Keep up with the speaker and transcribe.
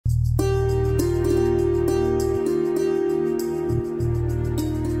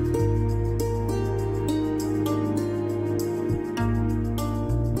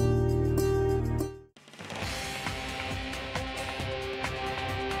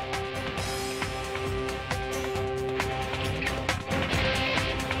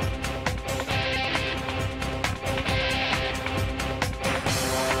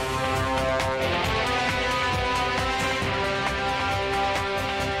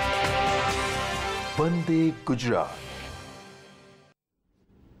Vande Gujarat.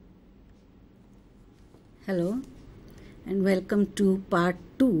 Hello and welcome to part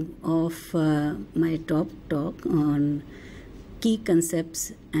 2 of my talk on key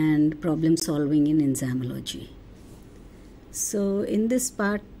concepts and problem solving in enzymology. So in this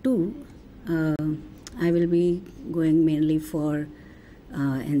part 2, I will be going mainly for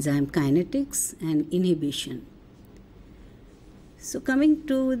enzyme kinetics and inhibition. So coming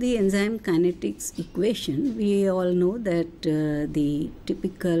to the enzyme kinetics equation, we all know that the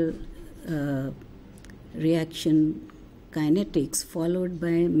typical reaction kinetics followed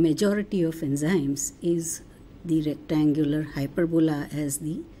by majority of enzymes is the rectangular hyperbola as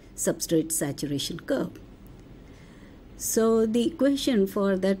the substrate saturation curve. So the equation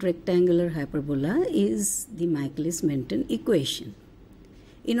for that rectangular hyperbola is the Michaelis-Menten equation.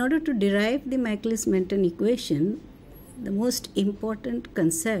 In order to derive the Michaelis-Menten equation, the most important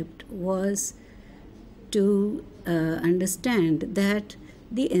concept was to understand that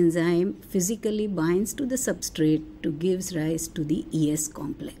the enzyme physically binds to the substrate to give rise to the ES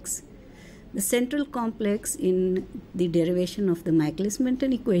complex. The central complex in the derivation of the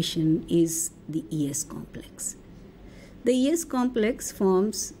Michaelis-Menten equation is the ES complex. The ES complex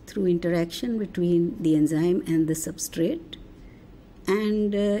forms through interaction between the enzyme and the substrate,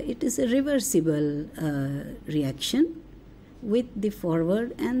 and it is a reversible reaction with the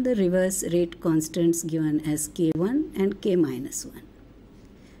forward and the reverse rate constants given as K1 and K minus 1.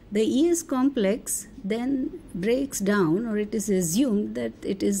 The ES complex then breaks down, or it is assumed that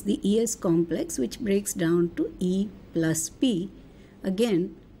it is the ES complex which breaks down to E plus P,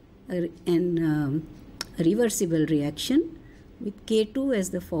 again a reversible reaction with K2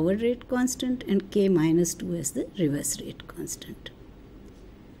 as the forward rate constant and K minus 2 as the reverse rate constant.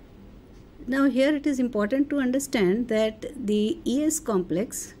 Now here it is important to understand that the ES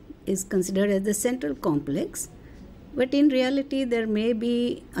complex is considered as the central complex, but in reality there may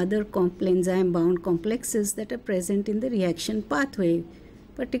be other enzyme bound complexes that are present in the reaction pathway.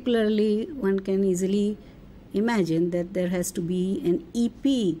 Particularly, one can easily imagine that there has to be an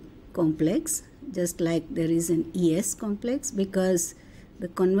EP complex, just like there is an ES complex, because the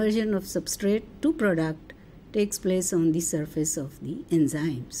conversion of substrate to product takes place on the surface of the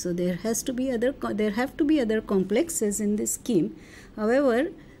enzyme. So there have to be other complexes in this scheme.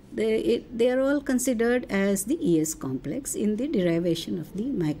 However, they are all considered as the ES complex in the derivation of the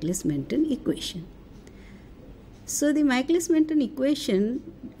Michaelis-Menten equation. So the Michaelis-Menten equation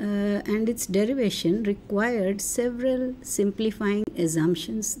and its derivation required several simplifying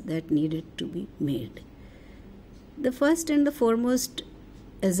assumptions that needed to be made. The first and the foremost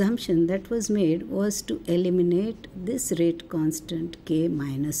assumption that was made was to eliminate this rate constant K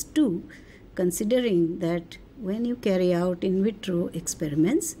minus 2, considering that when you carry out in vitro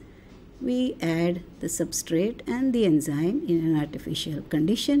experiments, we add the substrate and the enzyme in an artificial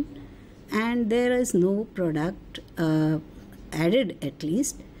condition, and there is no product added at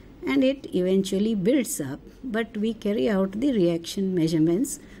least, and it eventually builds up, but we carry out the reaction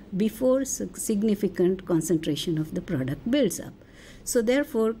measurements before significant concentration of the product builds up. So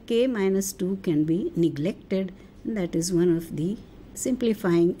therefore K minus 2 can be neglected, and that is one of the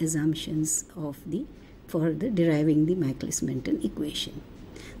simplifying assumptions for deriving the Michaelis-Menten equation.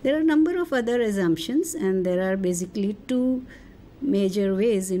 There are a number of other assumptions, and there are basically two major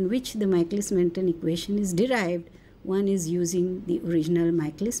ways in which the Michaelis-Menten equation is derived. One is using the original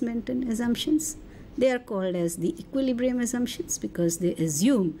Michaelis-Menten assumptions. They are called as the equilibrium assumptions because they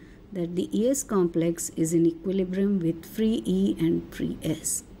assume that the ES complex is in equilibrium with free E and free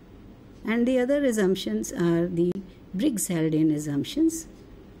S. And the other assumptions are the Briggs-Haldane assumptions,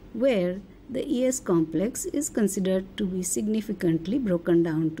 where the ES complex is considered to be significantly broken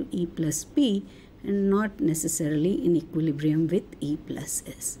down to E plus P and not necessarily in equilibrium with E plus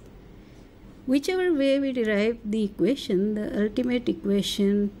S. Whichever way we derive the equation, the ultimate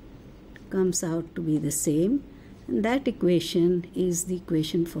equation comes out to be the same. And that equation is the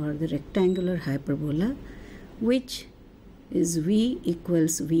equation for the rectangular hyperbola, which is V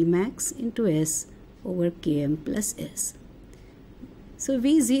equals V max into S over Km plus S. So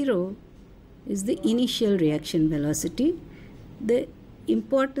V0 is the initial reaction velocity. The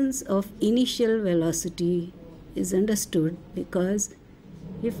importance of initial velocity is understood because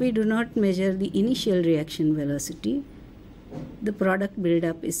if we do not measure the initial reaction velocity, the product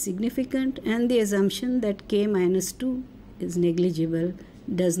buildup is significant, and the assumption that K minus 2 is negligible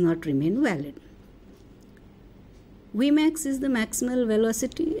does not remain valid. Vmax is the maximal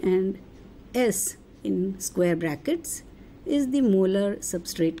velocity, and S in square brackets is the molar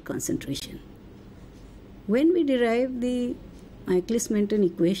substrate concentration. When we derive the Michaelis-Menten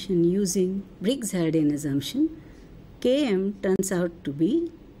equation using Briggs-Haldane assumption, Km turns out to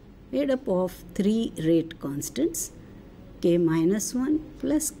be made up of three rate constants, k minus 1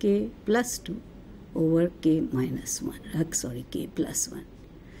 plus k plus 2 over k minus 1, k plus 1.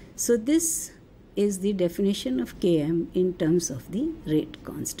 So this is the definition of Km in terms of the rate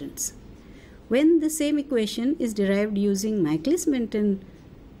constants. When the same equation is derived using Michaelis-Menten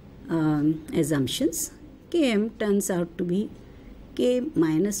assumptions, Km turns out to be k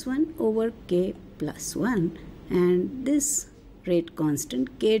minus 1 over k plus 1, and this rate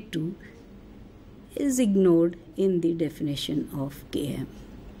constant k2 is ignored in the definition of Km.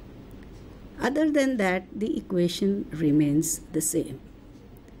 Other than that, the equation remains the same.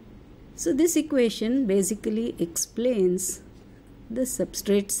 So this equation basically explains the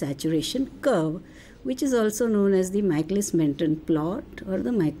substrate saturation curve, which is also known as the Michaelis-Menten plot or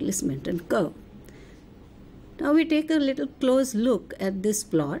the Michaelis-Menten curve. Now we take a little close look at this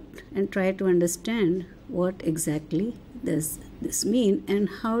plot and try to understand what exactly does this mean and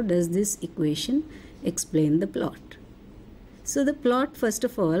how does this equation explain the plot. So the plot, first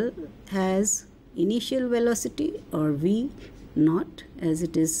of all, has initial velocity or V naught as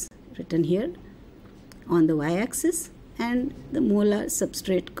it is written here on the y-axis and the molar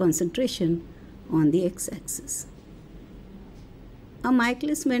substrate concentration on the x-axis. A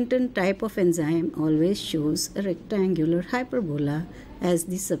Michaelis-Menten type of enzyme always shows a rectangular hyperbola as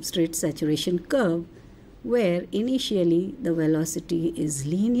the substrate saturation curve, where initially the velocity is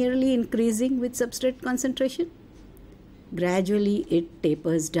linearly increasing with substrate concentration. Gradually it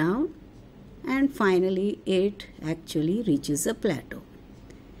tapers down and finally it actually reaches a plateau.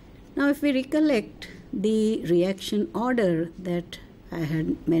 Now if we recollect the reaction order that I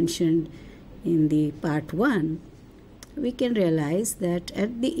had mentioned in the part 1, we can realize that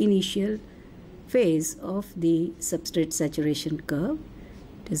at the initial phase of the substrate saturation curve,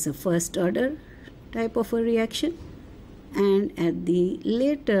 it is a first order type of a reaction, and at the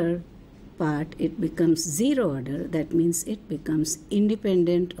later part it becomes zero order. That means it becomes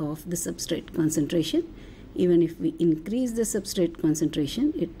independent of the substrate concentration. Even if we increase the substrate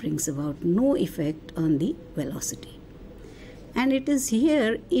concentration, it brings about no effect on the velocity. And it is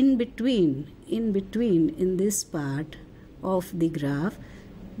here in between in this part of the graph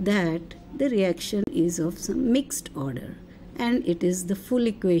that the reaction is of some mixed order, and it is the full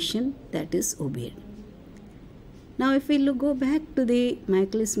equation that is obeyed. Now if we go back to the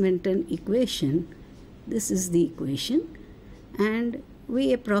Michaelis-Menten equation, this is the equation, and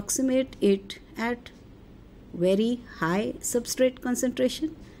we approximate it at very high substrate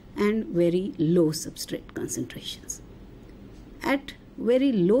concentration and very low substrate concentrations. At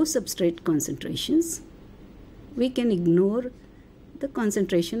very low substrate concentrations, we can ignore the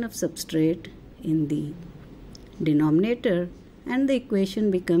concentration of substrate in the denominator, and the equation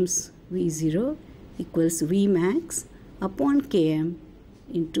becomes V0 equals Vmax upon Km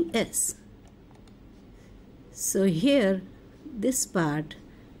into S. So here this part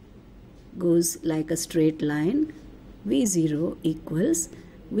goes like a straight line. V0 equals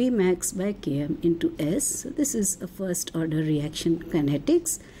Vmax by Km into S. So this is a first order reaction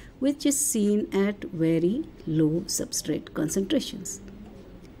kinetics which is seen at very low substrate concentrations.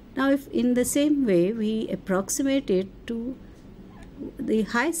 Now if in the same way we approximate it to the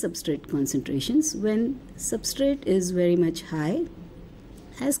high substrate concentrations, when substrate is very much high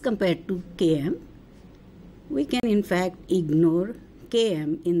as compared to Km, we can in fact ignore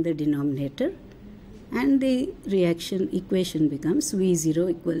Km in the denominator, and the reaction equation becomes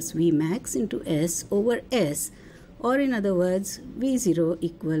V0 equals Vmax into S over S, or in other words V0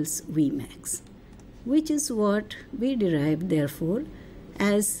 equals Vmax, which is what we derive therefore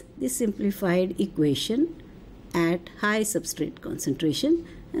as the simplified equation at high substrate concentration,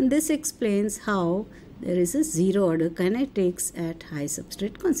 and this explains how there is a zero order kinetics at high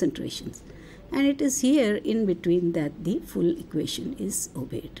substrate concentrations, and it is here in between that the full equation is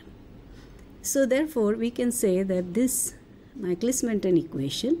obeyed. So therefore we can say that this Michaelis-Menten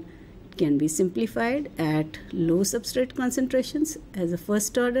equation can be simplified at low substrate concentrations as a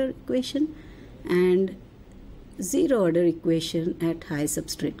first order equation and zero order equation at high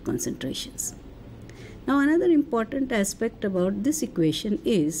substrate concentrations. Now another important aspect about this equation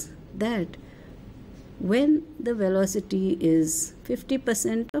is that when the velocity is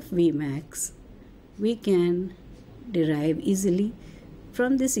 50% of Vmax, we can derive easily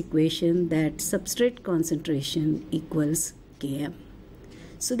from this equation that substrate concentration equals Km.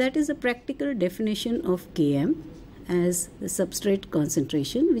 So that is a practical definition of Km as the substrate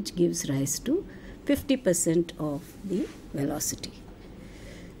concentration which gives rise to 50% of the velocity.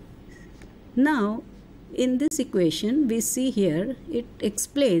 Now in this equation we see here, it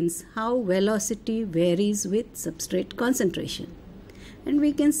explains how velocity varies with substrate concentration. And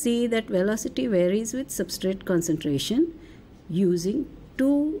we can see that velocity varies with substrate concentration using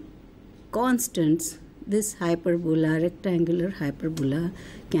two constants. This hyperbola, rectangular hyperbola,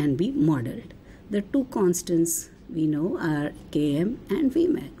 can be modeled. The two constants we know are Km and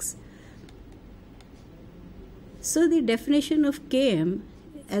Vmax. So the definition of Km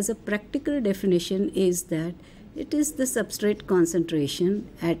as a practical definition is that it is the substrate concentration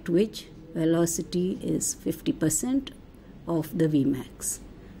at which velocity is 50% of the Vmax.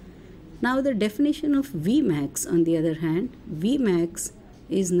 Now the definition of Vmax, on the other hand, Vmax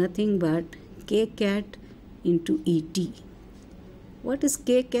is nothing but kcat into Et. What is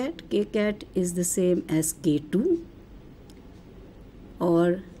kcat? Kcat is the same as K2,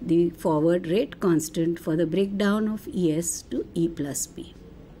 or the forward rate constant for the breakdown of Es to E plus P.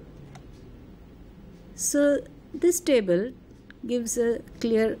 So this table gives a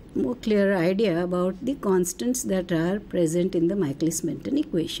more clear idea about the constants that are present in the Michaelis-Menten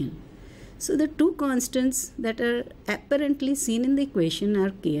equation. So the two constants that are apparently seen in the equation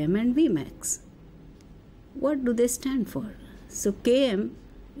are Km and Vmax. What do they stand for? So Km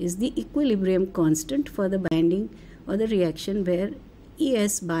is the equilibrium constant for the binding or the reaction where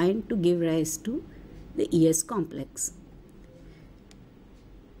Es bind to give rise to the Es complex.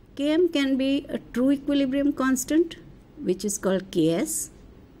 Km can be a true equilibrium constant, which is called Ks.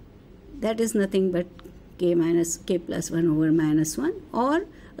 That is nothing but K plus 1 over minus 1, or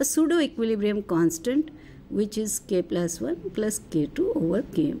a pseudo equilibrium constant, which is K plus 1 plus K2 over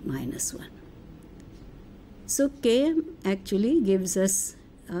K minus 1. So Km actually gives us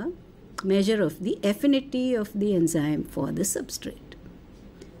a measure of the affinity of the enzyme for the substrate.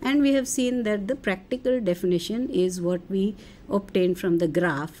 And we have seen that the practical definition is what we obtain from the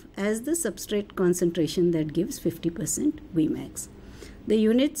graph as the substrate concentration that gives 50% Vmax. The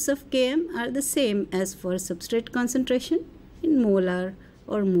units of Km are the same as for substrate concentration in molar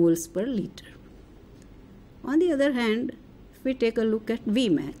or moles per liter. On the other hand, if we take a look at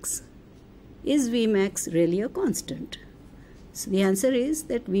Vmax, is Vmax really a constant? So the answer is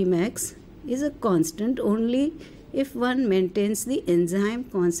that Vmax is a constant only if one maintains the enzyme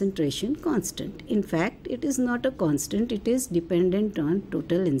concentration constant. In fact, it is not a constant, it is dependent on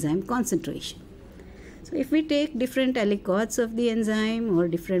total enzyme concentration. So if we take different aliquots of the enzyme or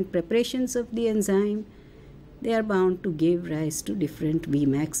different preparations of the enzyme, they are bound to give rise to different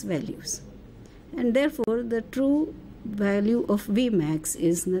Vmax values. And therefore, the true value of Vmax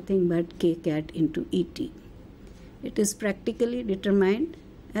is nothing but kcat into Et. It is practically determined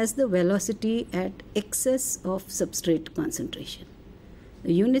as the velocity at excess of substrate concentration.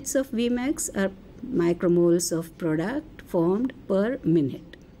 The units of Vmax are micromoles of product formed per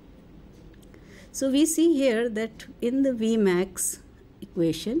minute. So we see here that in the Vmax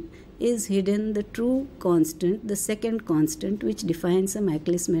equation is hidden the true constant, the second constant which defines a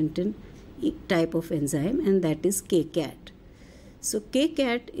Michaelis-Menten type of enzyme, and that is kcat. So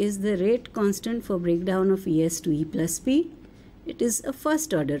kcat is the rate constant for breakdown of Es to E plus P. It is a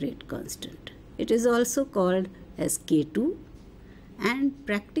first order rate constant. It is also called as K2, and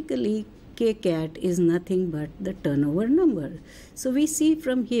practically kcat is nothing but the turnover number. So we see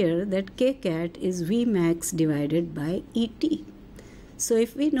from here that kcat is Vmax divided by Et. So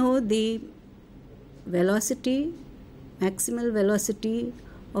if we know the velocity, maximal velocity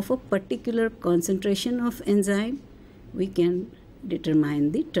of a particular concentration of enzyme, we can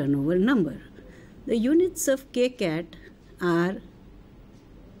determine the turnover number. The units of kcat are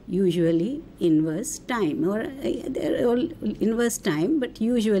usually inverse time, or they're all inverse time, but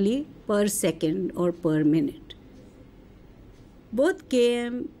usually per second or per minute. Both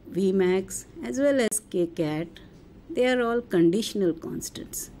Km, Vmax as well as kcat, they are all conditional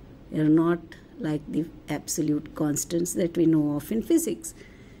constants. They are not like the absolute constants that we know of in physics.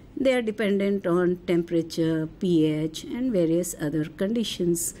 They are dependent on temperature, pH, and various other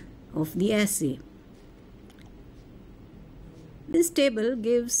conditions of the assay. This table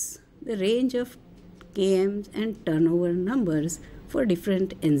gives the range of Km and turnover numbers for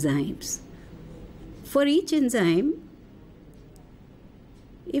different enzymes. For each enzyme,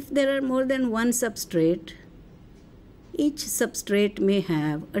 if there are more than one substrate, each substrate may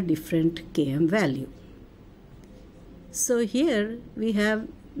have a different Km value. So here we have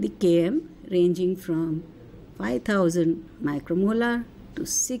the Km ranging from 5000 micromolar to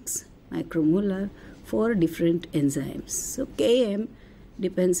 6 micromolar for different enzymes. So Km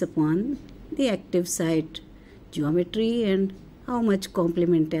depends upon the active site geometry and how much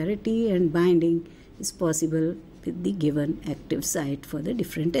complementarity and binding is possible with the given active site for the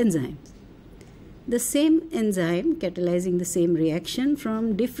different enzymes. the same enzyme catalyzing the same reaction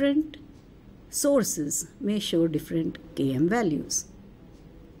from different sources may show different Km values.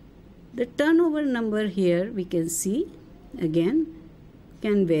 The turnover number here we can see again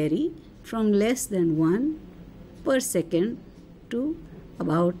can vary from less than 1 per second to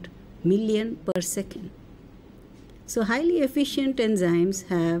about million per second. So highly efficient enzymes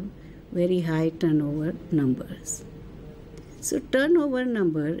have very high turnover numbers. So turnover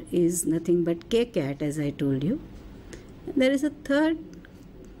number is nothing but kcat, as I told you. And there is a third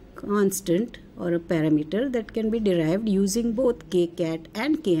constant or a parameter that can be derived using both kcat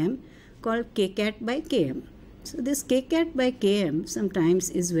and km called kcat by km. So this kcat by km sometimes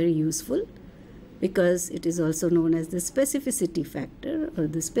is very useful because it is also known as the specificity factor or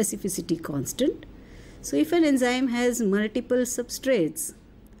the specificity constant. So if an enzyme has multiple substrates,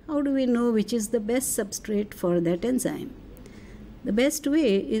 how do we know which is the best substrate for that enzyme? The best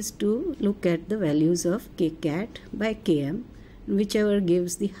way is to look at the values of kcat by km. Whichever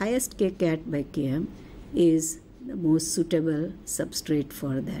gives the highest kcat by km is the most suitable substrate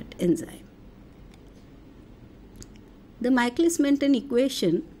for that enzyme. The Michaelis-Menten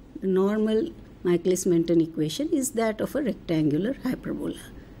equation, the normal Michaelis-Menten equation, is that of a rectangular hyperbola.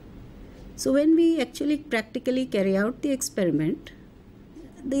 So when we actually practically carry out the experiment,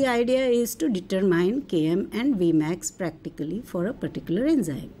 the idea is to determine Km and Vmax practically for a particular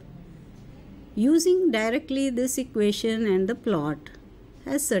enzyme. Using directly this equation and the plot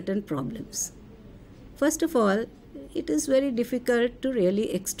has certain problems. First of all, it is very difficult to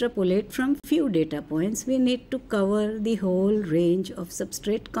really extrapolate from few data points. We need to cover the whole range of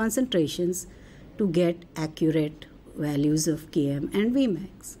substrate concentrations to get accurate values of Km and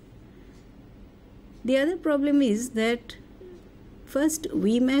Vmax. The other problem is that first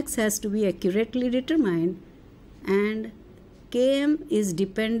Vmax has to be accurately determined and Km is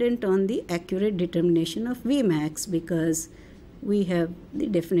dependent on the accurate determination of Vmax because we have the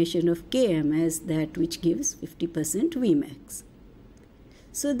definition of Km as that which gives 50% Vmax.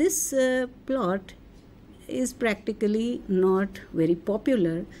 So this plot is practically not very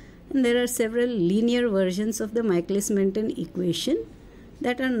popular, and there are several linear versions of the Michaelis-Menten equation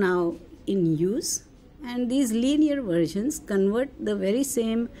that are now in use, and these linear versions convert the very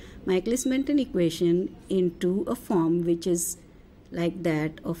same Michaelis-Menten equation into a form which is like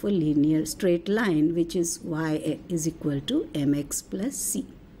that of a linear straight line, which is y is equal to mx plus c.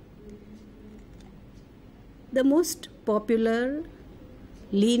 The most popular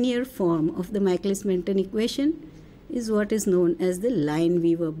linear form of the Michaelis-Menten equation is what is known as the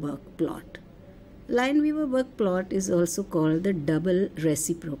Lineweaver-Burk plot. Lineweaver-Burk plot is also called the double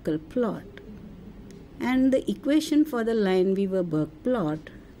reciprocal plot. And the equation for the Lineweaver-Burk plot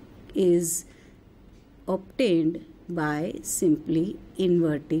is obtained by simply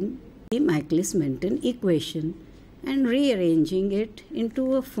inverting the Michaelis-Menten equation and rearranging it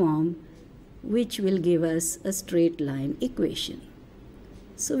into a form which will give us a straight line equation.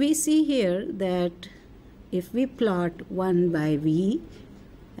 So we see here that if we plot 1 by v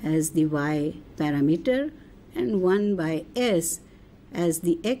as the y parameter and 1 by s as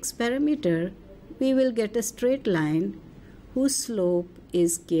the x parameter, we will get a straight line whose slope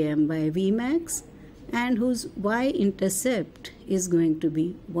is Km by Vmax and whose y-intercept is going to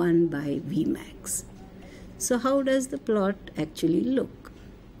be 1 by Vmax. So how does the plot actually look?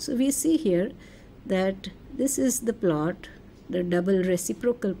 So we see here that this is the plot, the double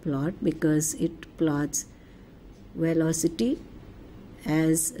reciprocal plot, because it plots velocity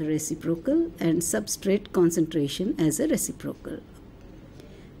as a reciprocal and substrate concentration as a reciprocal.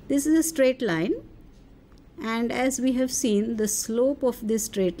 This is a straight line, and as we have seen, the slope of this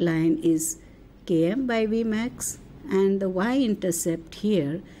straight line is Km by Vmax, and the y-intercept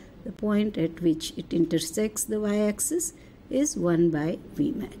here, the point at which it intersects the y-axis, is 1 by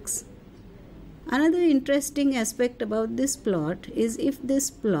Vmax. Another interesting aspect about this plot is if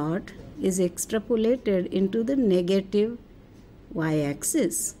this plot is extrapolated into the negative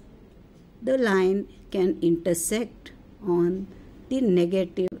y-axis, the line can intersect on the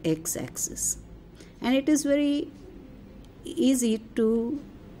negative x-axis. And it is very easy to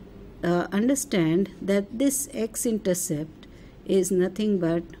understand that this x-intercept is nothing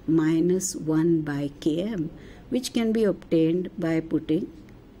but minus 1 by Km, which can be obtained by putting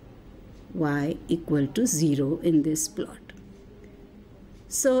y equal to 0 in this plot.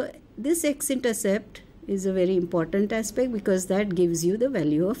 So this x-intercept is a very important aspect because that gives you the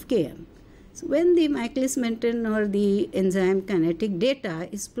value of Km. So when the Michaelis-Menten or the enzyme kinetic data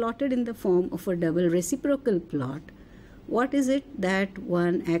is plotted in the form of a double reciprocal plot, what is it that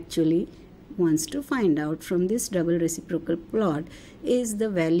one actually wants to find out from this double reciprocal plot is the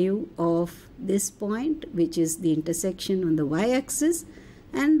value of this point, which is the intersection on the y-axis,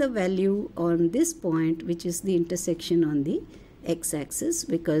 and the value on this point, which is the intersection on the x-axis,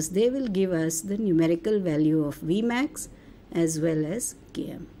 because they will give us the numerical value of Vmax as well as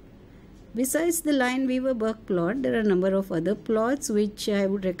Km. Besides the Lineweaver-Burk plot, there are a number of other plots which I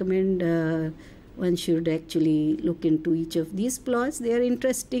would recommend one should actually look into each of these plots. They are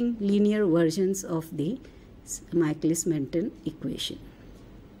interesting linear versions of the Michaelis-Menten equation.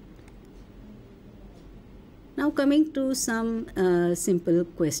 Now coming to some simple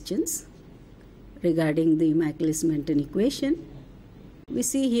questions regarding the Michaelis-Menten equation. We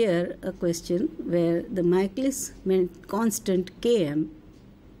see here a question where the Michaelis-Menten constant Km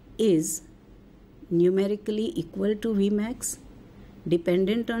is numerically equal to Vmax,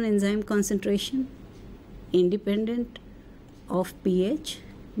 dependent on enzyme concentration, independent of pH,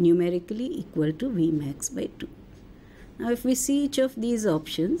 numerically equal to Vmax by 2. Now if we see each of these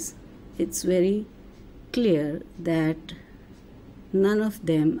options, it's very clear that none of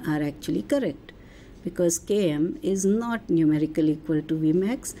them are actually correct, because Km is not numerically equal to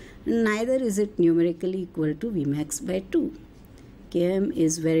Vmax, and neither is it numerically equal to Vmax by 2. Km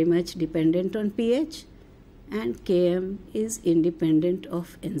is very much dependent on pH, and Km is independent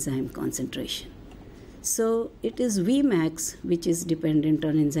of enzyme concentration. So it is Vmax which is dependent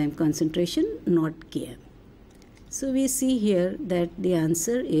on enzyme concentration, not Km. So we see here that the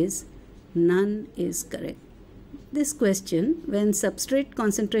answer is none is correct. This question, when substrate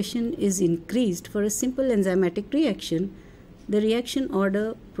concentration is increased for a simple enzymatic reaction, the reaction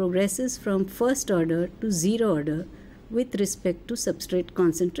order progresses from first order to zero order with respect to substrate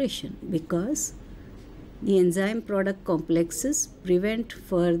concentration, because the enzyme product complexes prevent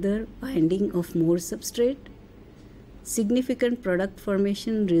further binding of more substrate. Significant product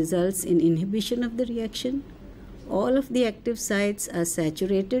formation results in inhibition of the reaction. All of the active sites are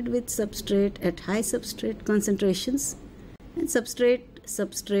saturated with substrate at high substrate concentrations, and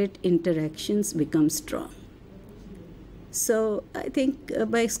substrate interactions become strong. So I think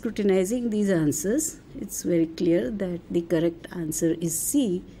by scrutinizing these answers, it's very clear that the correct answer is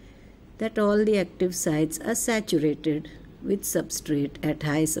C, that all the active sites are saturated with substrate at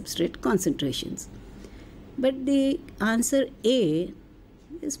high substrate concentrations. But the answer A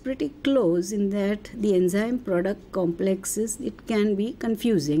is pretty close in that the enzyme product complexes, it can be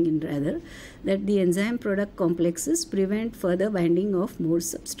confusing in rather, that the enzyme product complexes prevent further binding of more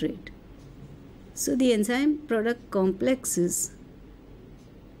substrate. So the enzyme product complexes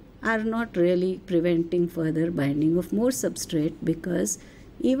are not really preventing further binding of more substrate, because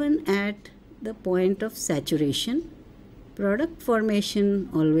even at the point of saturation, product formation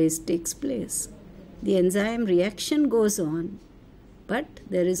always takes place. The enzyme reaction goes on, but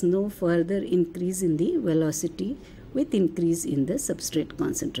there is no further increase in the velocity with increase in the substrate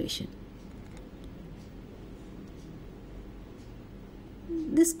concentration.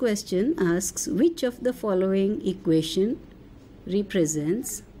 This question asks which of the following equation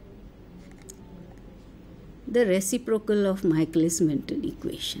represents the reciprocal of Michaelis-Menten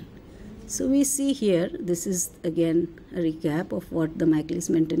equation. So we see here, this is again a recap of what the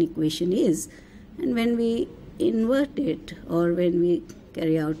Michaelis-Menten equation is, and when we invert it or when we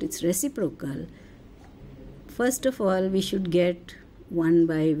carry out its reciprocal, first of all we should get 1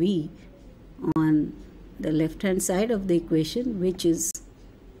 by V on the left hand side of the equation, which is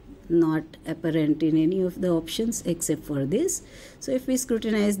not apparent in any of the options except for this. So if we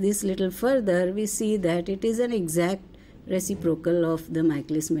scrutinize this little further, we see that it is an exact reciprocal of the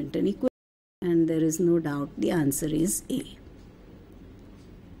Michaelis-Menten equation, and there is no doubt the answer is A.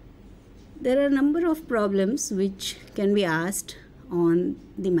 There are a number of problems which can be asked on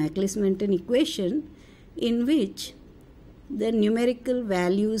the Michaelis-Menten equation, in which the numerical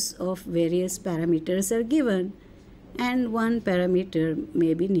values of various parameters are given and one parameter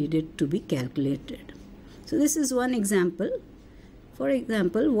may be needed to be calculated. So this is one example. For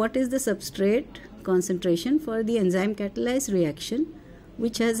example, what is the substrate concentration for the enzyme catalyzed reaction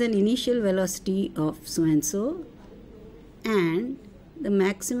which has an initial velocity of so and so and the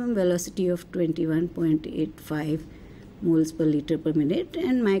maximum velocity of 21.85 moles per liter per minute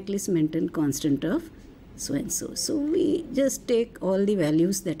and Michaelis-Menten constant of so and so. So we just take all the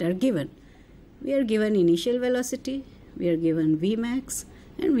values that are given. We are given initial velocity, we are given Vmax,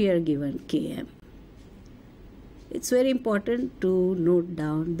 and we are given Km. It's very important to note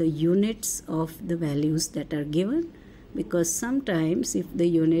down the units of the values that are given, because sometimes if the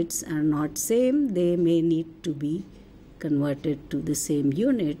units are not same, they may need to be converted to the same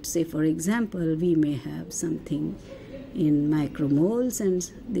unit. Say for example, we may have something in micromoles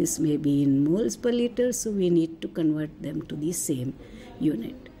and this may be in moles per liter, so we need to convert them to the same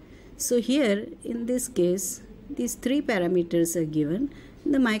unit. So here in this case these three parameters are given.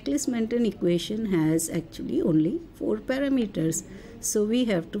 The Michaelis-Menten equation has actually only 4 parameters, so we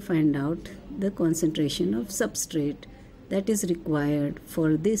have to find out the concentration of substrate that is required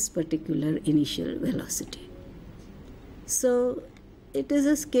for this particular initial velocity. So it is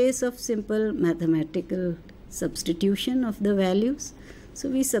a case of simple mathematical substitution of the values. So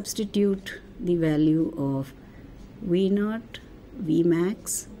we substitute the value of V0,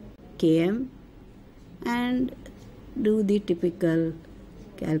 Vmax, Km and do the typical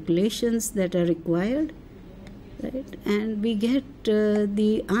calculations that are required, right? And we get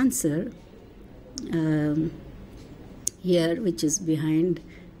the answer here, which is behind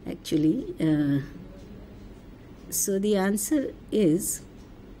actually. So the answer is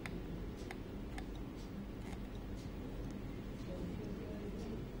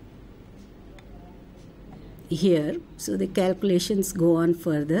here. So the calculations go on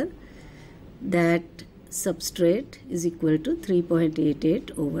further, that substrate is equal to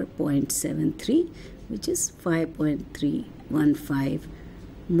 3.88 over 0.73, which is 5.315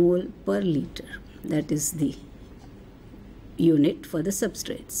 mole per liter. That is the unit for the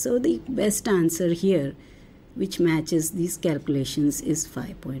substrate. So the best answer here, which matches these calculations, is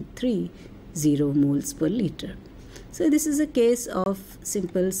 5.30 moles per liter. So this is a case of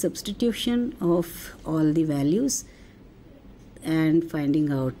simple substitution of all the values and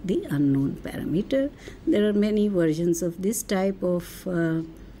finding out the unknown parameter. There are many versions of this type of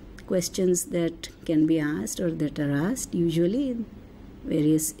questions that can be asked or that are asked usually in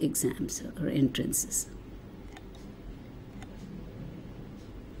various exams or entrances.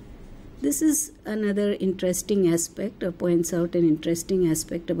 This is another interesting aspect, or points out an interesting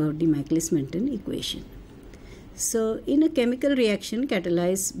aspect about the Michaelis-Menten equation. So in a chemical reaction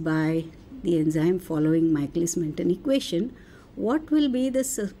catalyzed by the enzyme following Michaelis-Menten equation, what will be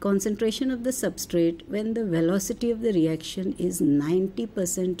the concentration of the substrate when the velocity of the reaction is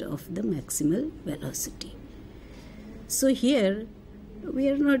 90% of the maximal velocity? So here we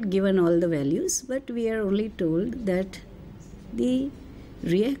are not given all the values, but we are only told that the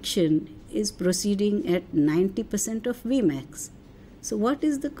reaction is proceeding at 90% of Vmax. So what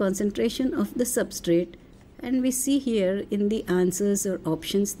is the concentration of the substrate? And we see here in the answers or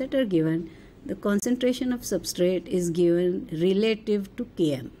options that are given, the concentration of substrate is given relative to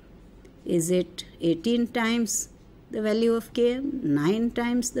Km. Is it 18 times the value of Km, 9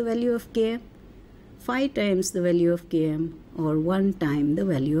 times the value of Km, 5 times the value of Km, or 1 time the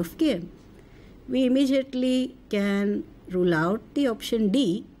value of Km? We immediately can rule out the option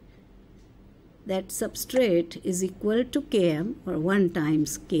D, that substrate is equal to Km or 1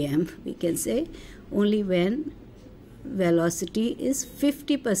 times Km, we can say, only when velocity is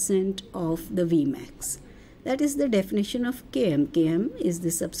 50% of the Vmax. That is the definition of Km. Km is the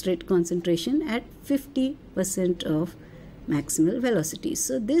substrate concentration at 50% of maximal velocity.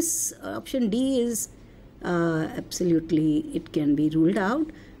 So this option D is absolutely, it can be ruled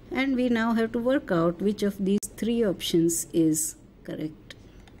out, and we now have to work out which of these 3 options is correct.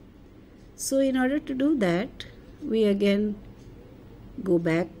 So in order to do that, we again go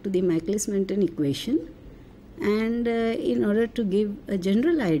back to the Michaelis-Menten equation, and in order to give a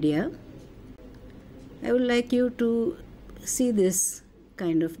general idea, I would like you to see this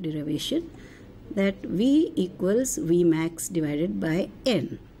kind of derivation, that V equals Vmax divided by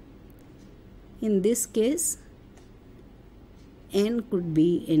N. In this case, N could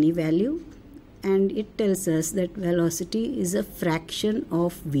be any value, and it tells us that velocity is a fraction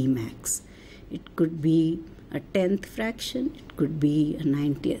of Vmax. It could be a 10th fraction, it could be a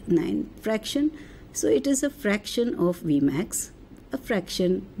 99th fraction. So it is a fraction of Vmax, a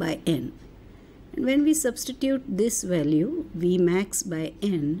fraction by N. And when we substitute this value, Vmax by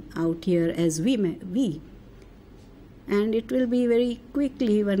N, out here as V, and it will be very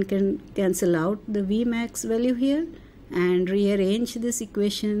quickly, one can cancel out the Vmax value here and rearrange this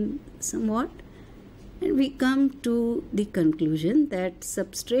equation somewhat. And we come to the conclusion that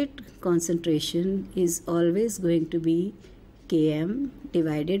substrate concentration is always going to be Km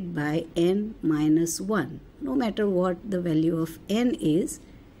divided by N minus 1. No matter what the value of N is,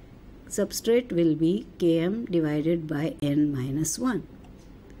 substrate will be Km divided by N minus 1.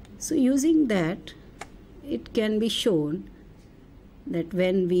 So using that, it can be shown that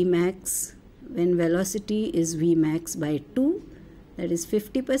when velocity is Vmax by 2, that is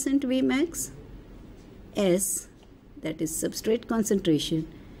 50% Vmax, S, that is substrate concentration,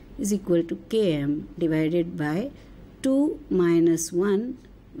 is equal to Km divided by 2 minus 1,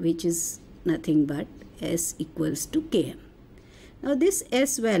 which is nothing but S equals to Km. Now this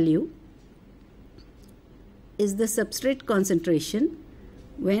S value is the substrate concentration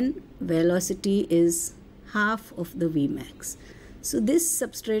when velocity is half of the Vmax. So this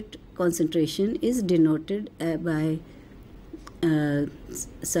substrate concentration is denoted by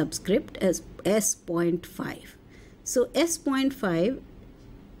subscript as S.5. So S.5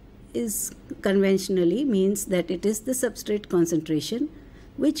 is conventionally means that it is the substrate concentration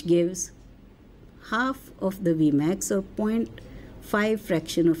which gives half of the Vmax, or 0.5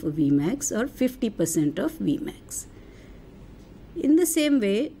 fraction of a Vmax, or 50% of Vmax. In the same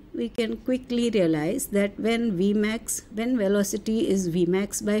way, we can quickly realize that when velocity is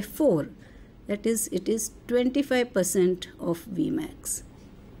Vmax by 4, that is, it is 25% of Vmax.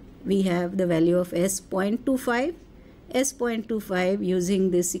 We have the value of S.25. S.25,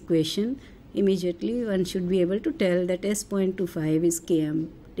 using this equation, immediately one should be able to tell that S.25 is Km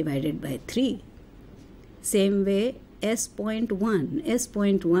divided by 3. Same way, S.1.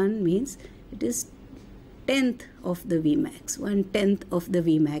 S.1 means it is 10th of the Vmax, 1/10 of the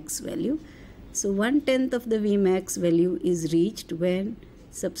Vmax value. So 1/10 of the Vmax value is reached when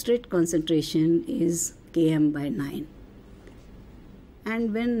substrate concentration is Km by 9.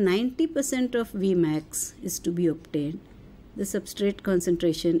 And when 90% of Vmax is to be obtained, the substrate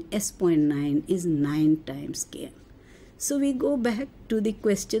concentration S.9 is 9 times Km. So we go back to the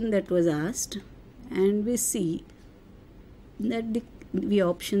question that was asked, and we see that the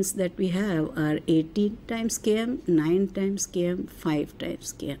options that we have are 18 times Km, 9 times Km, 5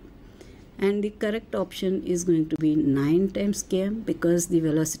 times Km. And the correct option is going to be 9 times Km, because the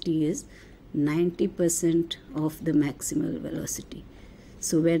velocity is 90% of the maximal velocity.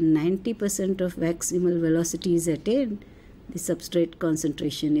 So when 90% of maximal velocity is attained, the substrate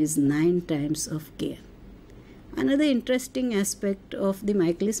concentration is 9 times of Km. Another interesting aspect of the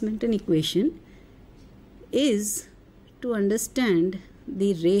Michaelis-Menten equation is to understand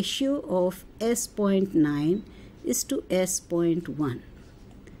the ratio of S.9 is to S.1.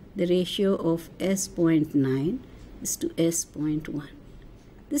 The ratio of S.9 is to S.1.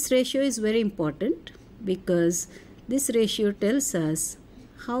 This ratio is very important because this ratio tells us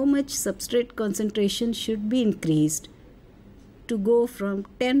how much substrate concentration should be increased to go from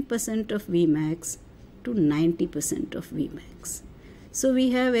 10% of Vmax to 90% of Vmax. So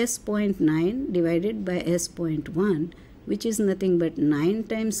we have S.9 divided by S.1, which is nothing but 9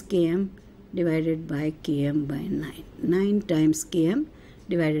 times Km divided by Km by 9. 9 times Km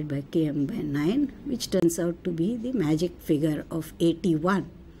divided by Km by 9, which turns out to be the magic figure of 81.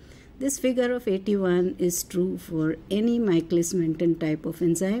 This figure of 81 is true for any Michaelis-Menten type of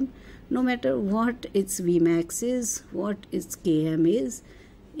enzyme. No matter what its Vmax is, what its Km is,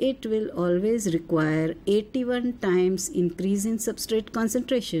 it will always require 81 times increase in substrate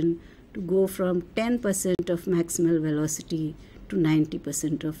concentration to go from 10% of maximal velocity to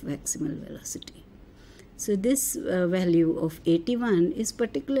 90% of maximal velocity. So this value of 81 is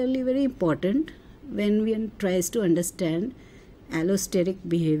particularly very important when one tries to understand allosteric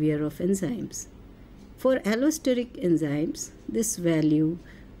behavior of enzymes. For allosteric enzymes, this value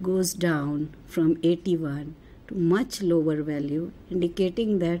goes down from 81 to much lower value,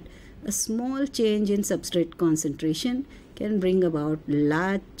 indicating that a small change in substrate concentration can bring about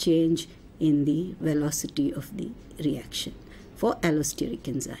large change in the velocity of the reaction for allosteric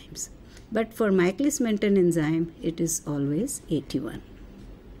enzymes. But for Michaelis-Menten enzyme, it is always 81.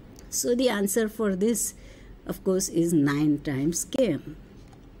 So the answer for this, of course, is 9 times Km.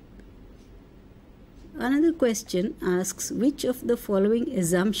 Another question asks which of the following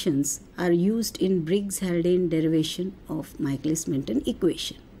assumptions are used in Briggs-Haldane derivation of Michaelis-Menten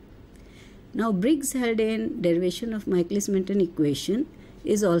equation. Now, Briggs-Haldane derivation of Michaelis-Menten equation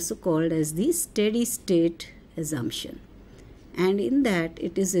is also called as the steady state assumption. And in that,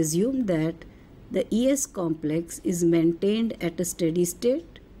 it is assumed that the ES complex is maintained at a steady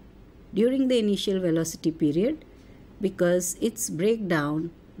state during the initial velocity period because its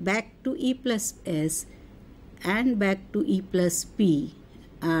breakdown back to E plus S and back to E plus P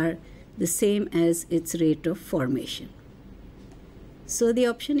are the same as its rate of formation. So the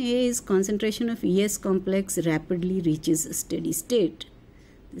option A is concentration of ES complex rapidly reaches a steady state.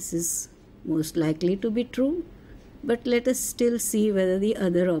 This is most likely to be true, but let us still see whether the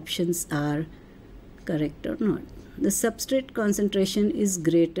other options are correct or not. The substrate concentration is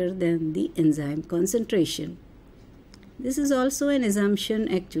greater than the enzyme concentration. This is also an assumption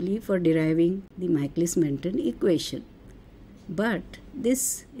actually for deriving the Michaelis-Menten equation. But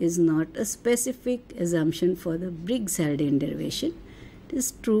this is not a specific assumption for the Briggs-Haldane derivation. It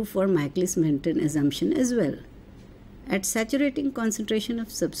is true for Michaelis-Menten assumption as well. At saturating concentration of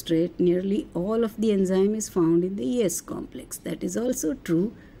substrate, nearly all of the enzyme is found in the ES complex. That is also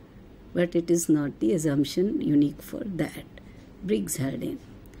true, but it is not the assumption unique for that Briggs-Haldane.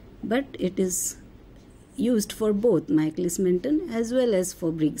 But it is used for both Michaelis-Menten as well as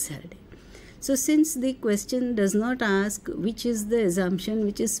for Briggs-Haldane. So since the question does not ask which is the assumption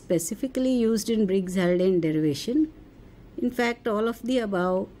which is specifically used in Briggs-Haldane derivation, in fact all of the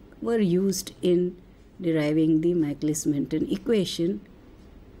above were used in deriving the Michaelis-Menten equation.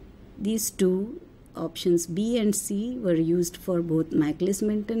 These two options B and C were used for both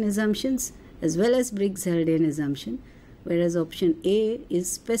Michaelis-Menten assumptions as well as Briggs-Haldane assumption, whereas option A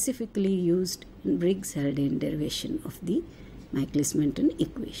is specifically used in Briggs-Haldane derivation of the Michaelis-Menten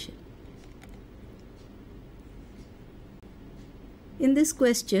equation. In this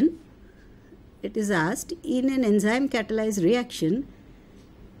question, it is asked, in an enzyme catalyzed reaction,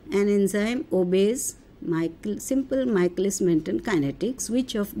 an enzyme obeys simple Michaelis-Menten kinetics.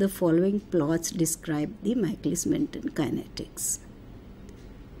 Which of the following plots describe the Michaelis-Menten kinetics?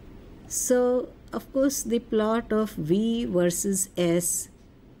 So, of course, the plot of V versus S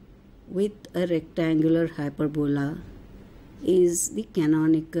with a rectangular hyperbola is the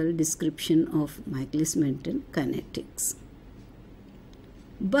canonical description of Michaelis-Menten kinetics.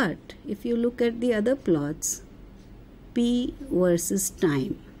 But if you look at the other plots, P versus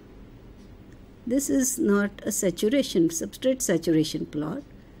time, this is not a substrate saturation plot,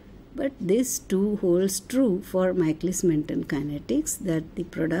 but this too holds true for Michaelis-Menten kinetics, that the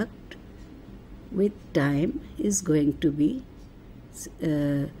product with time is going to be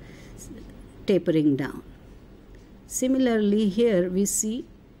tapering down. Similarly, here we see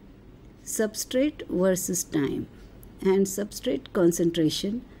substrate versus time, and substrate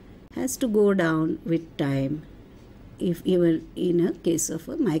concentration has to go down with time, if even in a case of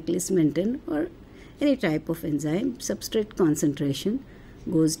a Michaelis-Menten or any type of enzyme, substrate concentration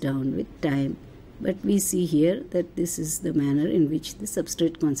goes down with time. But we see here that this is the manner in which the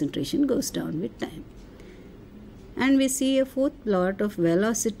substrate concentration goes down with time. And we see a fourth plot of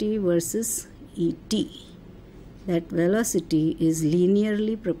velocity versus ET. That velocity is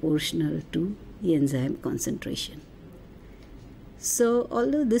linearly proportional to the enzyme concentration. So,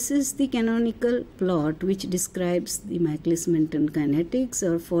 although this is the canonical plot which describes the Michaelis-Menten kinetics,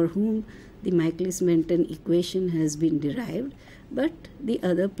 or for whom the Michaelis-Menten equation has been derived, but the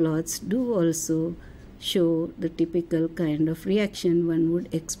other plots do also show the typical kind of reaction one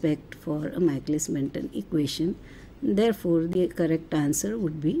would expect for a Michaelis-Menten equation. Therefore, the correct answer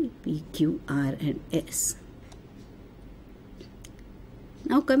would be P, Q, R and S.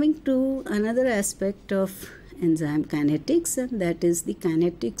 Now coming to another aspect of enzyme kinetics, and that is the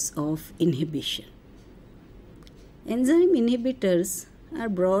kinetics of inhibition. Enzyme inhibitors are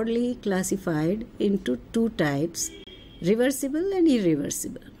broadly classified into two types, reversible and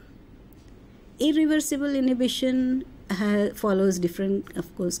irreversible. Irreversible inhibition follows different,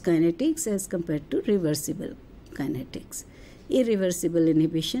 of course, kinetics as compared to reversible kinetics. Irreversible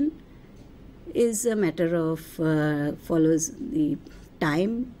inhibition is a matter of follows the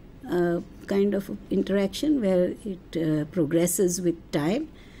time kind of interaction where it progresses with time,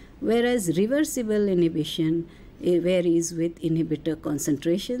 whereas reversible inhibition varies with inhibitor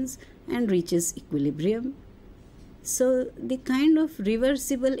concentrations and reaches equilibrium. So the kind of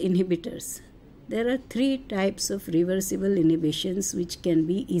reversible inhibitors, there are three types of reversible inhibitions which can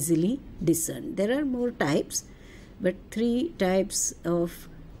be easily discerned. There are more types, but three types of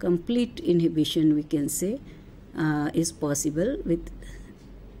complete inhibition, we can say, is possible with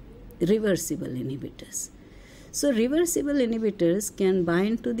reversible inhibitors. So reversible inhibitors can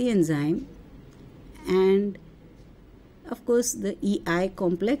bind to the enzyme, and of course the EI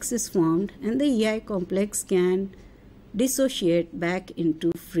complex is formed, and the EI complex can dissociate back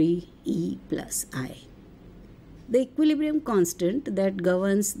into free E plus I. The equilibrium constant that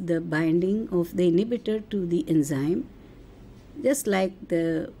governs the binding of the inhibitor to the enzyme, just like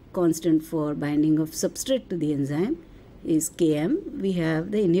the constant for binding of substrate to the enzyme, is Km. We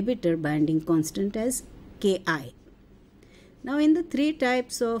have the inhibitor binding constant as Ki. Now in the three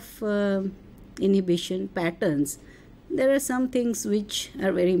types of inhibition patterns, there are some things which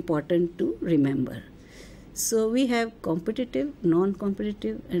are very important to remember. So we have competitive,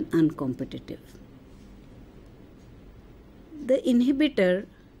 non-competitive and uncompetitive. The inhibitor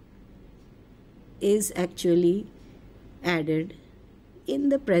is actually added in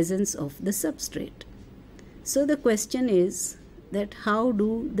the presence of the substrate. So the question is that how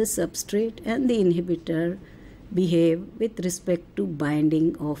do the substrate and the inhibitor behave with respect to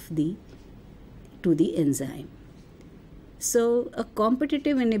binding of to the enzyme. So a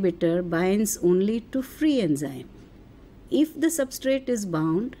competitive inhibitor binds only to free enzyme, if the substrate is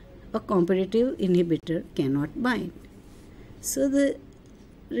bound, a competitive inhibitor cannot bind. So the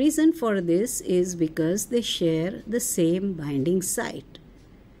reason for this is because they share the same binding site.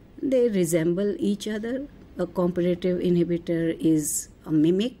 They resemble each other. A competitive inhibitor is a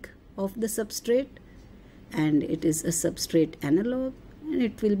mimic of the substrate, and it is a substrate analog, and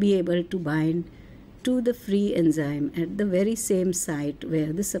it will be able to bind to the free enzyme at the very same site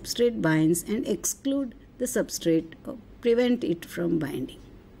where the substrate binds and exclude the substrate or prevent it from binding.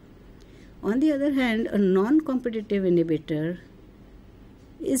 On the other hand, a non-competitive inhibitor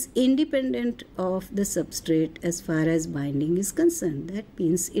is independent of the substrate as far as binding is concerned. That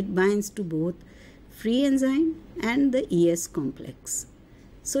means it binds to both free enzyme and the ES complex.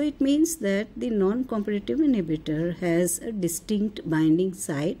 So it means that the non-competitive inhibitor has a distinct binding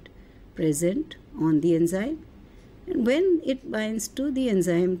site present on the enzyme, and when it binds to the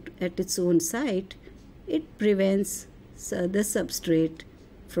enzyme at its own site, it prevents the substrate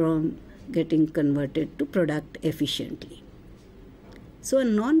from getting converted to product efficiently. So a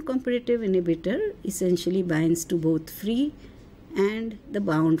non-competitive inhibitor essentially binds to both free and the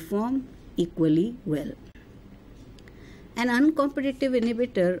bound form equally well. An uncompetitive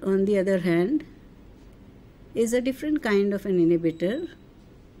inhibitor, on the other hand, is a different kind of an inhibitor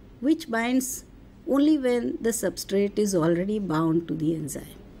which binds only when the substrate is already bound to the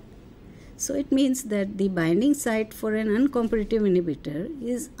enzyme. So it means that the binding site for an uncompetitive inhibitor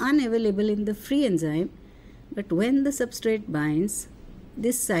is unavailable in the free enzyme, but when the substrate binds,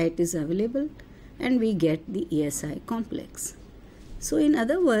 this site is available and we get the ESI complex. So in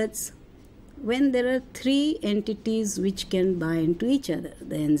other words, when there are three entities which can bind to each other,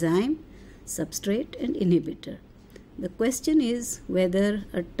 the enzyme, substrate and inhibitor, the question is whether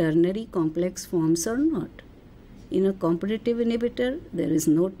a ternary complex forms or not. In a competitive inhibitor, there is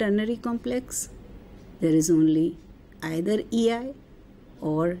no ternary complex. There is only either EI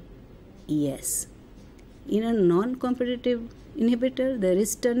or ES. In a non-competitive inhibitor, there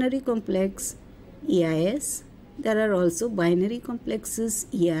is ternary complex EIS. There are also binary complexes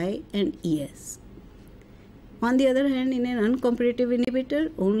EI and ES. On the other hand, in an uncompetitive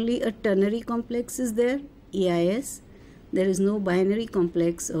inhibitor, only a ternary complex is there, EIS. There is no binary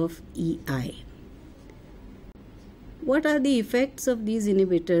complex of EI. What are the effects of these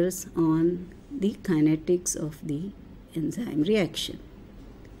inhibitors on the kinetics of the enzyme reaction?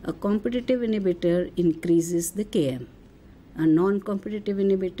 A competitive inhibitor increases the Km. A non-competitive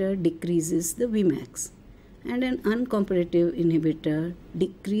inhibitor decreases the Vmax. And an uncompetitive inhibitor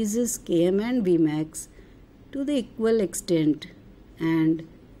decreases Km and Vmax to the equal extent and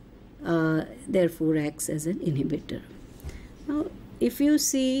therefore acts as an inhibitor. Now, if you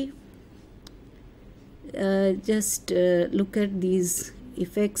see, look at these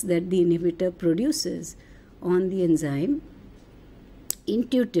effects that the inhibitor produces on the enzyme.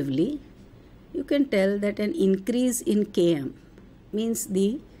 Intuitively, you can tell that an increase in Km means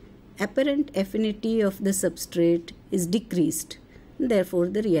the apparent affinity of the substrate is decreased, and therefore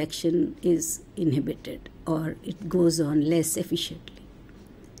the reaction is inhibited or it goes on less efficiently.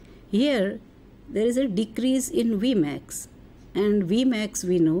 Here, there is a decrease in Vmax, and Vmax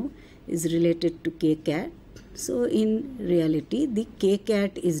we know is related to Kcat. So in reality, the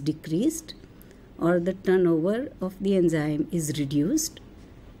Kcat is decreased or the turnover of the enzyme is reduced,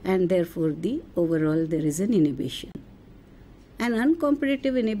 and therefore overall there is an inhibition. An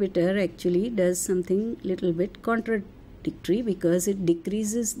uncompetitive inhibitor actually does something little bit contradictory because it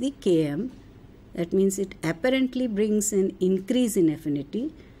decreases the Km. That means it apparently brings an increase in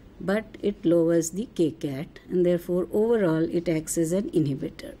affinity, but it lowers the Kcat, and therefore overall it acts as an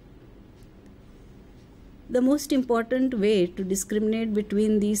inhibitor. The most important way to discriminate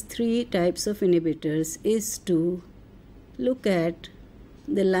between these three types of inhibitors is to look at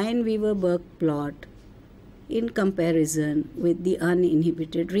the Lineweaver-Burke plot in comparison with the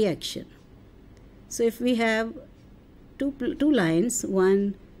uninhibited reaction. So if we have two lines,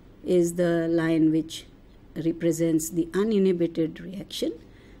 one is the line which represents the uninhibited reaction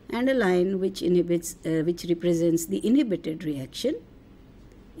and a line which represents the inhibited reaction.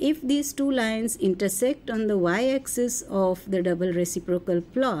 If these two lines intersect on the y-axis of the double reciprocal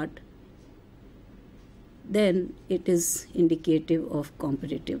plot, then it is indicative of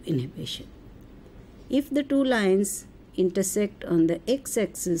competitive inhibition. If the two lines intersect on the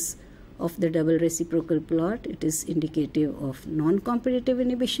x-axis of the double reciprocal plot, it is indicative of non-competitive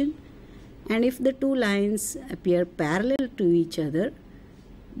inhibition. And if the two lines appear parallel to each other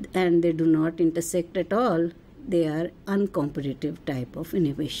and they do not intersect at all, they are uncompetitive type of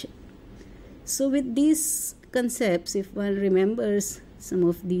inhibition. So with these concepts, if one remembers some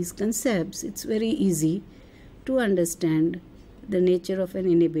of these concepts, it's very easy to understand the nature of an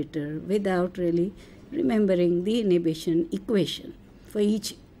inhibitor without really remembering the inhibition equation. For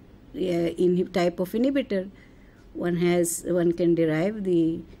each type of inhibitor, one can derive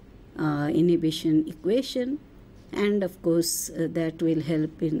the inhibition equation, and of course that will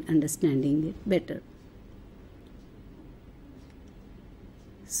help in understanding it better.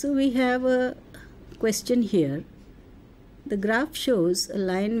 So we have a question here. The graph shows a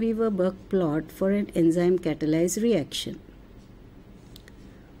Lineweaver-Burk plot for an enzyme catalyzed reaction.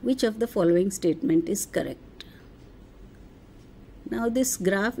 Which of the following statement is correct? Now this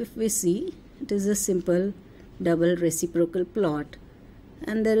graph, if we see, it is a simple double reciprocal plot,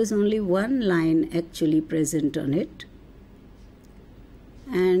 and there is only one line actually present on it,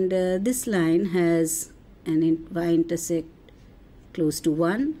 and this line has an y-intercept close to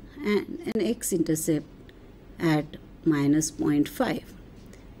 1 and an x-intercept at minus 0.5.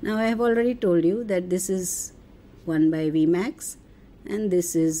 Now I have already told you that this is 1 by Vmax and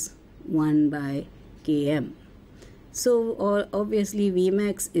this is 1 by Km. So obviously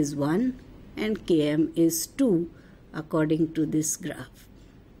Vmax is 1 and Km is 2 according to this graph.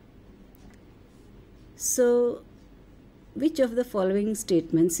 So which of the following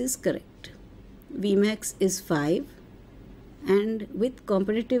statements is correct? Vmax is 5, and with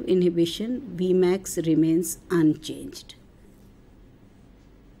competitive inhibition Vmax remains unchanged.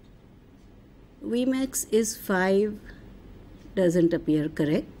 Vmax is 5 doesn't appear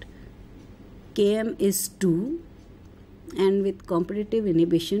correct. Km is 2, and with competitive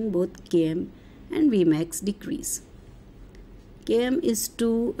inhibition both Km and Vmax decrease. Km is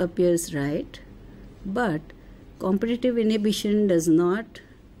 2 appears right, but competitive inhibition does not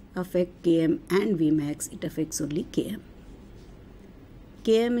affect Km and Vmax, it affects only Km.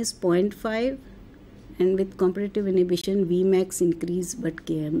 Km is 0.5, and with competitive inhibition Vmax increase but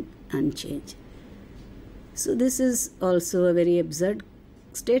Km unchanged. So this is also a very absurd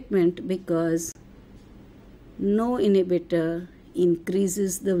statement because no inhibitor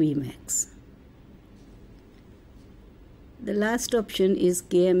increases the Vmax. The last option is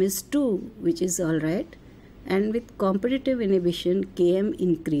Km is 2, which is alright, and with competitive inhibition Km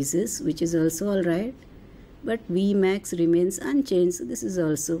increases, which is also alright, but Vmax remains unchanged, so this is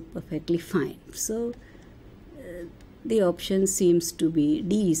also perfectly fine. So the option seems to be,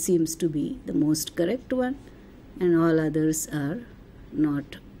 D seems to be the most correct one, and all others are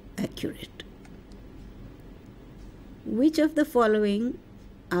not accurate. Which of the following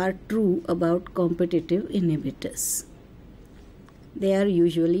are true about competitive inhibitors? They are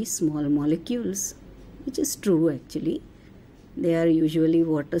usually small molecules, which is true actually. They are usually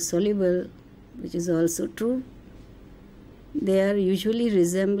water soluble, which is also true. They are usually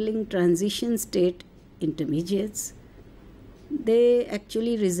resembling transition state intermediates. They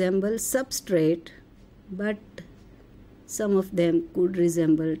actually resemble substrate, but some of them could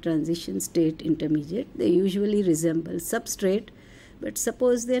resemble transition state intermediate. They usually resemble substrate, but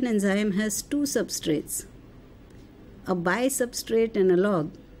suppose an enzyme has two substrates. A bi-substrate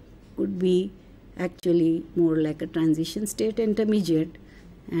analog could be actually more like a transition state intermediate,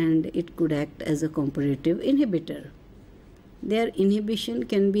 and it could act as a competitive inhibitor. Their inhibition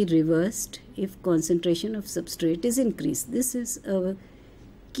can be reversed if concentration of substrate is increased. This is a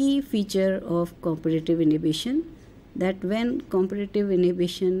key feature of competitive inhibition, that when competitive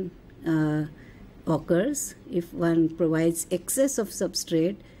inhibition occurs, if one provides excess of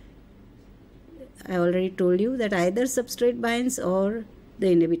substrate, I already told you that either substrate binds or the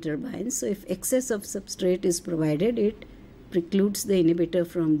inhibitor binds. So if excess of substrate is provided, it precludes the inhibitor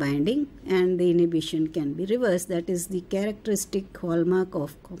from binding and the inhibition can be reversed. That is the characteristic hallmark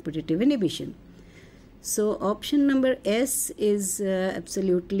of competitive inhibition. So option number S is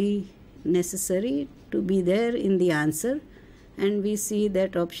absolutely necessary to be there in the answer, and we see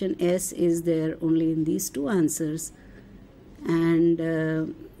that option S is there only in these two answers, and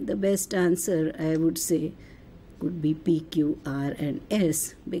the best answer I would say could be P, Q, R and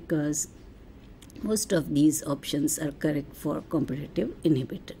S, because most of these options are correct for competitive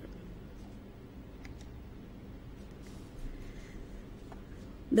inhibitor.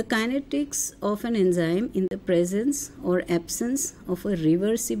 The kinetics of an enzyme in the presence or absence of a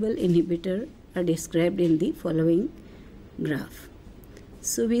reversible inhibitor are described in the following graph.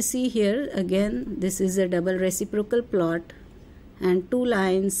 So we see here again, this is a double reciprocal plot and two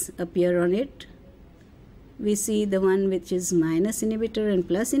lines appear on it. We see the one which is minus inhibitor and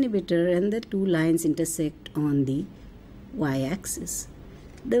plus inhibitor, and the two lines intersect on the y-axis.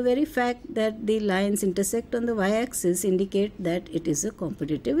 The very fact that the lines intersect on the y-axis indicate that it is a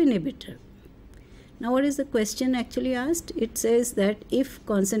competitive inhibitor. Now what is the question actually asked? It says that if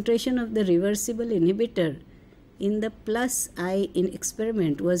concentration of the reversible inhibitor in the plus I in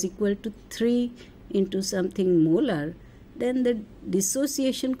experiment was equal to 3 into something molar, then the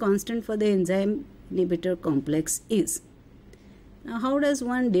dissociation constant for the enzyme inhibitor complex is. Now, how does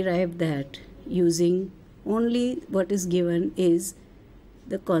one derive that? Using only what is given is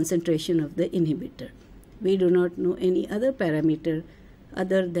the concentration of the inhibitor. We do not know any other parameter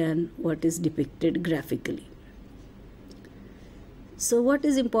other than what is depicted graphically. So what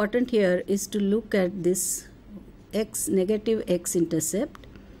is important here is to look at this negative x-intercept,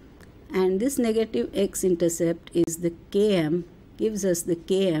 and this negative x-intercept is the Km, gives us the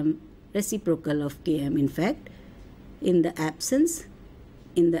Km, reciprocal of Km in fact, in the absence,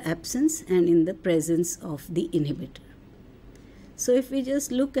 and in the presence of the inhibitor. So if we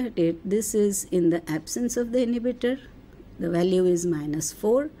just look at it, this is in the absence of the inhibitor, the value is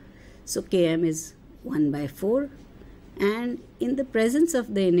 -4, so Km is 1/4, and in the presence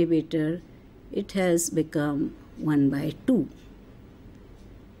of the inhibitor, it has become 1/2.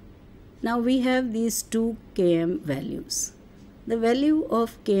 Now we have these two Km values. The value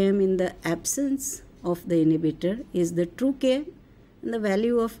of Km in the absence of the inhibitor is the true Km, and the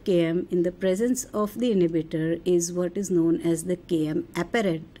value of Km in the presence of the inhibitor is what is known as the Km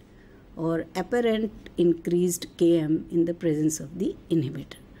apparent, or apparent increased Km in the presence of the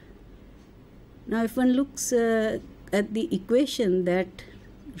inhibitor. Now if one looks at the equation that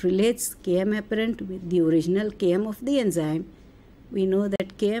relates Km apparent with the original Km of the enzyme, we know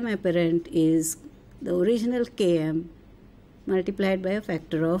that Km apparent is the original Km multiplied by a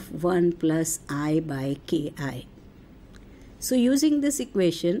factor of 1 plus I by Ki. So using this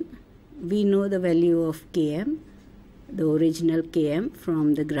equation, we know the value of Km, the original Km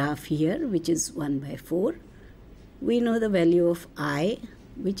from the graph here, which is 1/4. We know the value of I,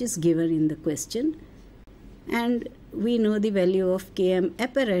 which is given in the question, and we know the value of Km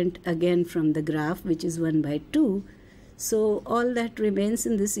apparent again from the graph, which is 1/2. So all that remains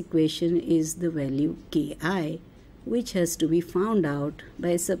in this equation is the value Ki, which has to be found out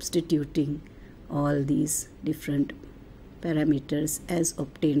by substituting all these different parameters as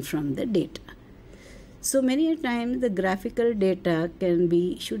obtained from the data. So many a time the graphical data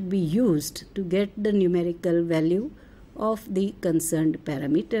should be used to get the numerical value of the concerned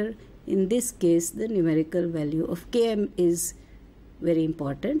parameter. In this case, the numerical value of Km is very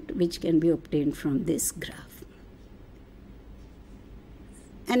important, which can be obtained from this graph.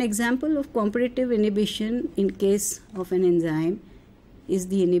 An example of competitive inhibition in case of an enzyme is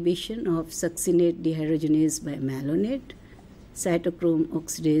the inhibition of succinate dehydrogenase by malonate, cytochrome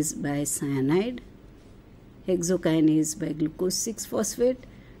oxidase by cyanide, hexokinase by glucose 6-phosphate,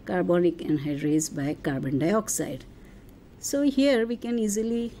 carbonic anhydrase by carbon dioxide. So here we can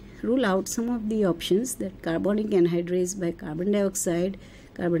easily rule out some of the options, that carbonic anhydrase by carbon dioxide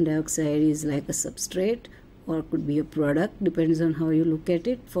is like a substrate or could be a product, depends on how you look at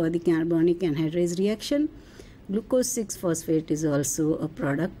it for the carbonic anhydrase reaction. Glucose 6-phosphate is also a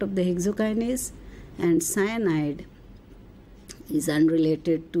product of the hexokinase, and cyanide is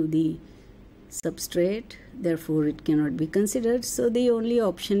unrelated to the substrate, therefore it cannot be considered. So the only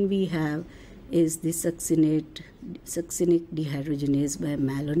option we have is the succinic dehydrogenase by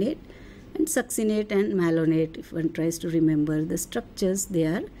malonate. And succinate and malonate, if one tries to remember the structures, they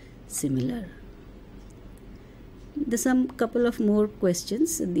are similar. There's some couple of more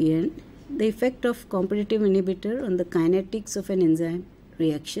questions at the end. The effect of competitive inhibitor on the kinetics of an enzyme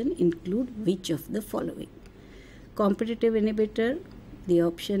reaction include which of the following? Competitive inhibitor, the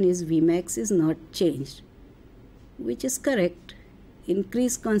option is Vmax is not changed, which is correct.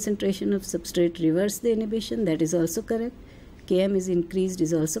 Increased concentration of substrate reverse the inhibition, that is also correct. Km is increased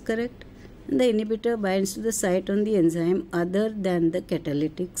is also correct. And the inhibitor binds to the site on the enzyme other than the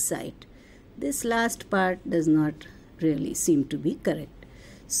catalytic site. This last part does not really seem to be correct.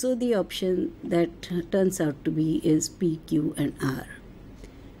 So the option that turns out to be is P, Q and R.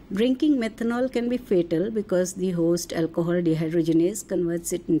 Drinking methanol can be fatal because the host alcohol dehydrogenase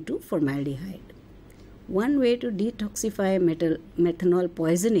converts it into formaldehyde. One way to detoxify methanol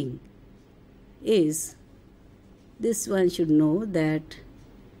poisoning is, this one should know that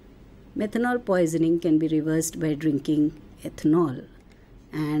methanol poisoning can be reversed by drinking ethanol,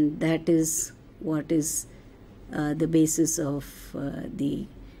 and that is what is the basis of the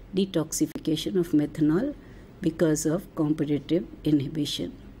detoxification of methanol because of competitive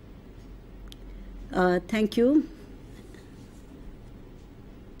inhibition. Thank you.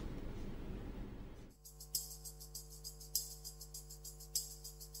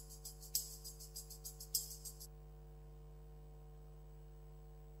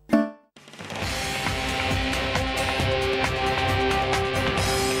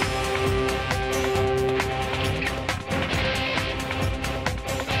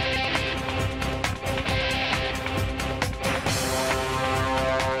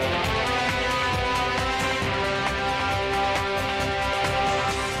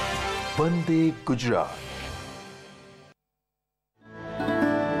 Vande Gujarat.